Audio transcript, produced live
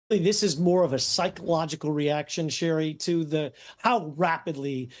This is more of a psychological reaction, Sherry, to the how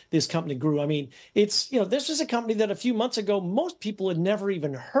rapidly this company grew. I mean, this was a company that a few months ago most people had never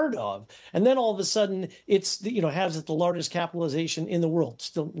even heard of, and then all of a sudden has the largest capitalization in the world.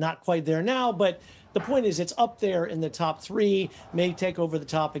 Still not quite there now, but the point is it's up there in the top three, may take over the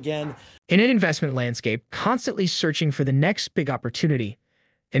top again. In an investment landscape constantly searching for the next big opportunity,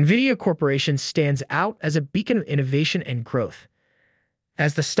 Nvidia Corporation stands out as a beacon of innovation and growth.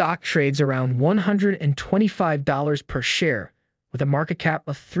 As the stock trades around $125 per share with a market cap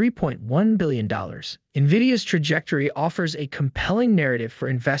of $3.1 billion, Nvidia's trajectory offers a compelling narrative for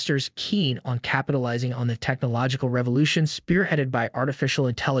investors keen on capitalizing on the technological revolution spearheaded by artificial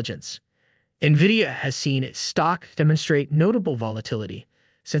intelligence. Nvidia has seen its stock demonstrate notable volatility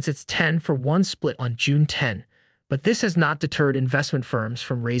since its 10-for-1 split on June 10, but this has not deterred investment firms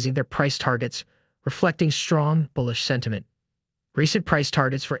from raising their price targets, reflecting strong bullish sentiment. Recent price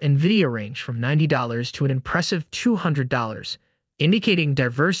targets for Nvidia range from $90 to an impressive $200, indicating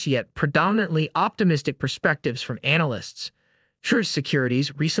diverse yet predominantly optimistic perspectives from analysts. Truist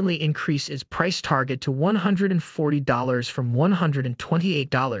Securities recently increased its price target to $140 from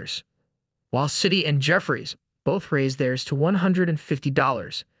 $128, while Citi and Jefferies both raised theirs to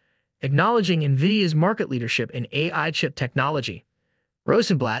 $150, acknowledging Nvidia's market leadership in AI chip technology.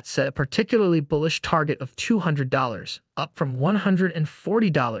 Rosenblatt set a particularly bullish target of $200, up from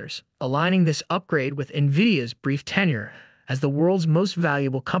 $140, aligning this upgrade with Nvidia's brief tenure as the world's most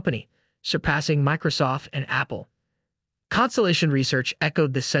valuable company, surpassing Microsoft and Apple. Constellation Research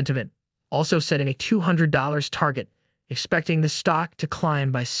echoed this sentiment, also setting a $200 target, expecting the stock to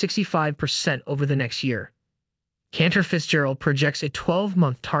climb by 65% over the next year. Cantor Fitzgerald projects a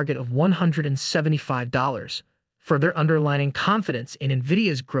 12-month target of $175, further underlining confidence in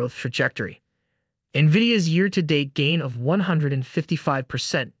Nvidia's growth trajectory. Nvidia's year-to-date gain of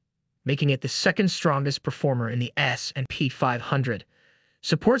 155%, making it the second strongest performer in the S&P 500,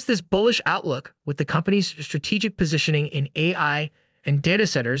 supports this bullish outlook, with the company's strategic positioning in AI and data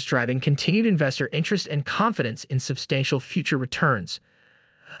centers driving continued investor interest and confidence in substantial future returns.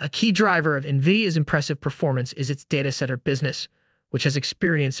 A key driver of Nvidia's impressive performance is its data center business, which has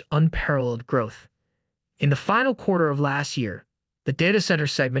experienced unparalleled growth. In the final quarter of last year, the data center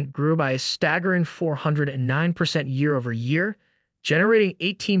segment grew by a staggering 409% year-over-year, generating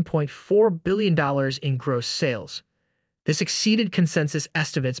 $18.4 billion in gross sales. This exceeded consensus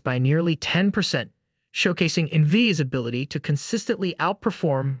estimates by nearly 10%, showcasing Nvidia's ability to consistently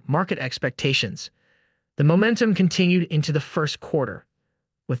outperform market expectations. The momentum continued into the first quarter,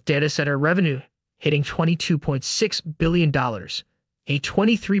 with data center revenue hitting $22.6 billion, a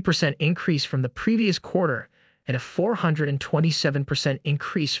 23% increase from the previous quarter and a 427%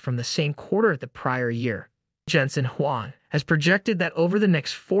 increase from the same quarter the prior year. Jensen Huang has projected that over the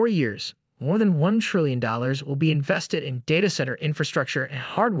next 4 years, more than $1 trillion will be invested in data center infrastructure and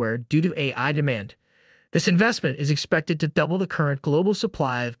hardware due to AI demand. This investment is expected to double the current global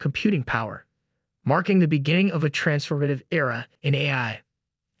supply of computing power, marking the beginning of a transformative era in AI.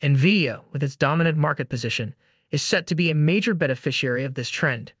 Nvidia, with its dominant market position, is set to be a major beneficiary of this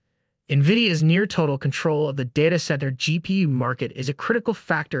trend. Nvidia's near-total control of the data center GPU market is a critical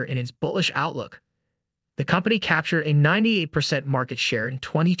factor in its bullish outlook. The company captured a 98% market share in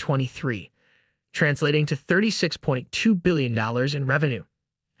 2023, translating to $36.2 billion in revenue,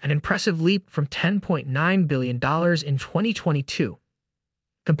 an impressive leap from $10.9 billion in 2022.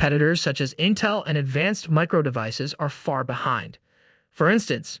 Competitors such as Intel and Advanced Micro Devices are far behind. For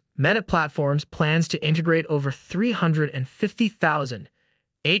instance, Meta Platforms plans to integrate over 350,000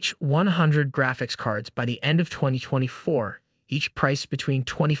 H100 graphics cards by the end of 2024, each priced between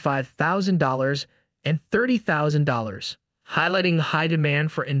 $25,000 and $30,000, highlighting the high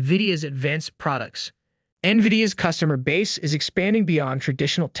demand for Nvidia's advanced products. Nvidia's customer base is expanding beyond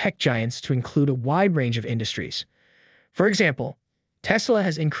traditional tech giants to include a wide range of industries. For example, Tesla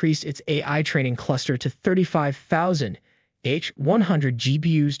has increased its AI training cluster to 35,000 H100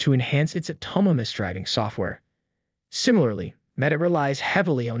 GPUs to enhance its autonomous driving software. Similarly, Meta relies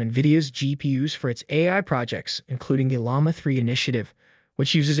heavily on Nvidia's GPUs for its AI projects, including the Llama 3 initiative,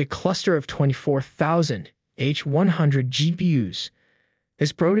 which uses a cluster of 24,000 H100 GPUs.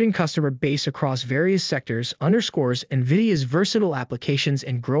 This broadening customer base across various sectors underscores Nvidia's versatile applications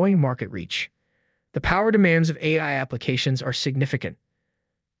and growing market reach. The power demands of AI applications are significant.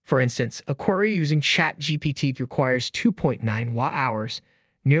 For instance, a query using ChatGPT requires 2.9 watt-hours,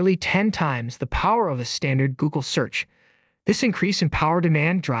 nearly 10 times the power of a standard Google search. This increase in power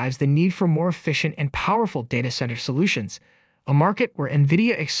demand drives the need for more efficient and powerful data center solutions, a market where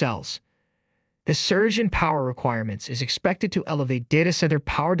Nvidia excels. The surge in power requirements is expected to elevate data center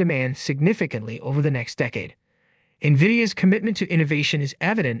power demand significantly over the next decade. Nvidia's commitment to innovation is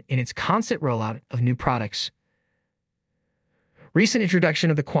evident in its constant rollout of new products. Recent introduction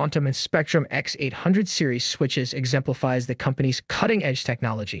of the Quantum and Spectrum X800 series switches exemplifies the company's cutting-edge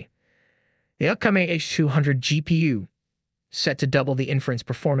technology. The upcoming H200 GPU, set to double the inference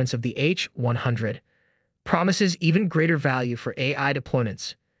performance of the H100, promises even greater value for AI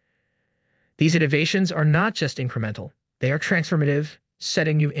deployments. These innovations are not just incremental, they are transformative,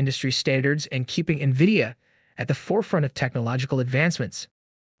 setting new industry standards and keeping Nvidia at the forefront of technological advancements.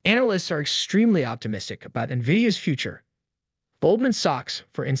 Analysts are extremely optimistic about Nvidia's future. Goldman Sachs,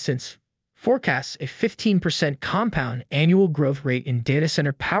 for instance, forecasts a 15% compound annual growth rate in data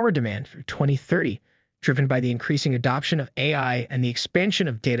center power demand through 2030, driven by the increasing adoption of AI and the expansion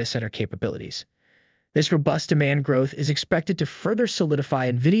of data center capabilities. This robust demand growth is expected to further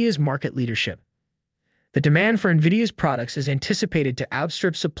solidify Nvidia's market leadership. The demand for Nvidia's products is anticipated to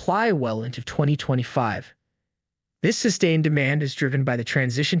outstrip supply well into 2025. This sustained demand is driven by the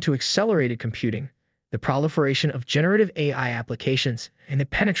transition to accelerated computing, the proliferation of generative AI applications, and the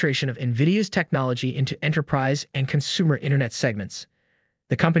penetration of Nvidia's technology into enterprise and consumer internet segments.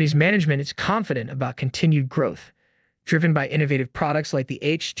 The company's management is confident about continued growth, driven by innovative products like the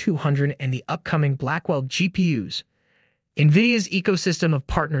H200 and the upcoming Blackwell GPUs. Nvidia's ecosystem of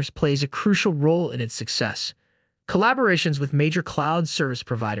partners plays a crucial role in its success. Collaborations with major cloud service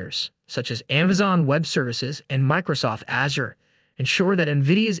providers, such as Amazon Web Services and Microsoft Azure, ensure that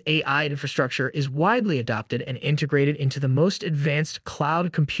Nvidia's AI infrastructure is widely adopted and integrated into the most advanced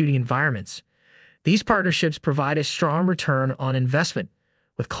cloud computing environments. These partnerships provide a strong return on investment,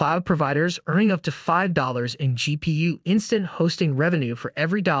 with cloud providers earning up to $5 in GPU instant hosting revenue for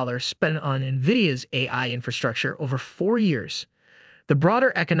every dollar spent on Nvidia's AI infrastructure over 4 years. The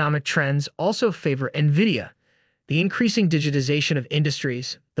broader economic trends also favor Nvidia. The increasing digitization of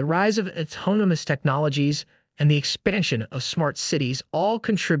industries, the rise of autonomous technologies, and the expansion of smart cities all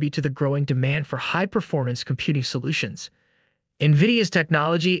contribute to the growing demand for high-performance computing solutions. Nvidia's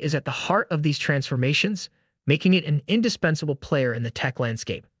technology is at the heart of these transformations, making it an indispensable player in the tech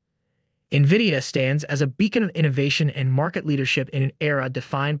landscape. Nvidia stands as a beacon of innovation and market leadership in an era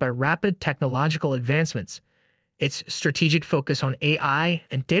defined by rapid technological advancements. Its strategic focus on AI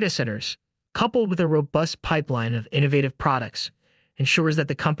and data centers, coupled with a robust pipeline of innovative products, ensures that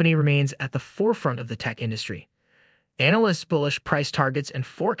the company remains at the forefront of the tech industry. Analysts' bullish price targets and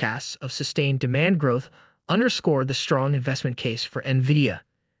forecasts of sustained demand growth underscore the strong investment case for Nvidia.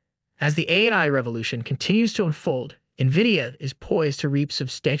 As the AI revolution continues to unfold, Nvidia is poised to reap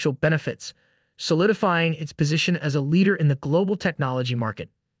substantial benefits, solidifying its position as a leader in the global technology market.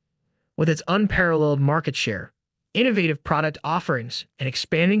 With its unparalleled market share, innovative product offerings, and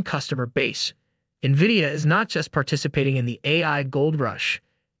expanding customer base, Nvidia is not just participating in the AI gold rush,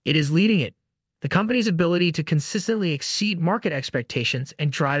 it is leading it. The company's ability to consistently exceed market expectations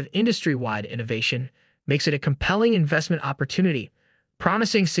and drive industry-wide innovation makes it a compelling investment opportunity,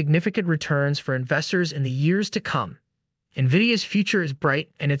 promising significant returns for investors in the years to come. Nvidia's future is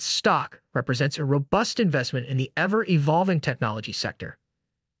bright, and its stock represents a robust investment in the ever-evolving technology sector.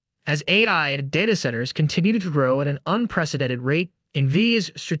 As AI and data centers continue to grow at an unprecedented rate,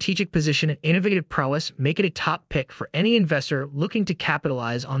 Nvidia's strategic position and innovative prowess make it a top pick for any investor looking to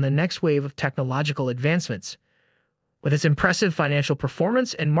capitalize on the next wave of technological advancements. With its impressive financial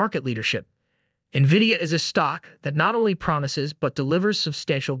performance and market leadership, Nvidia is a stock that not only promises but delivers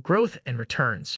substantial growth and returns.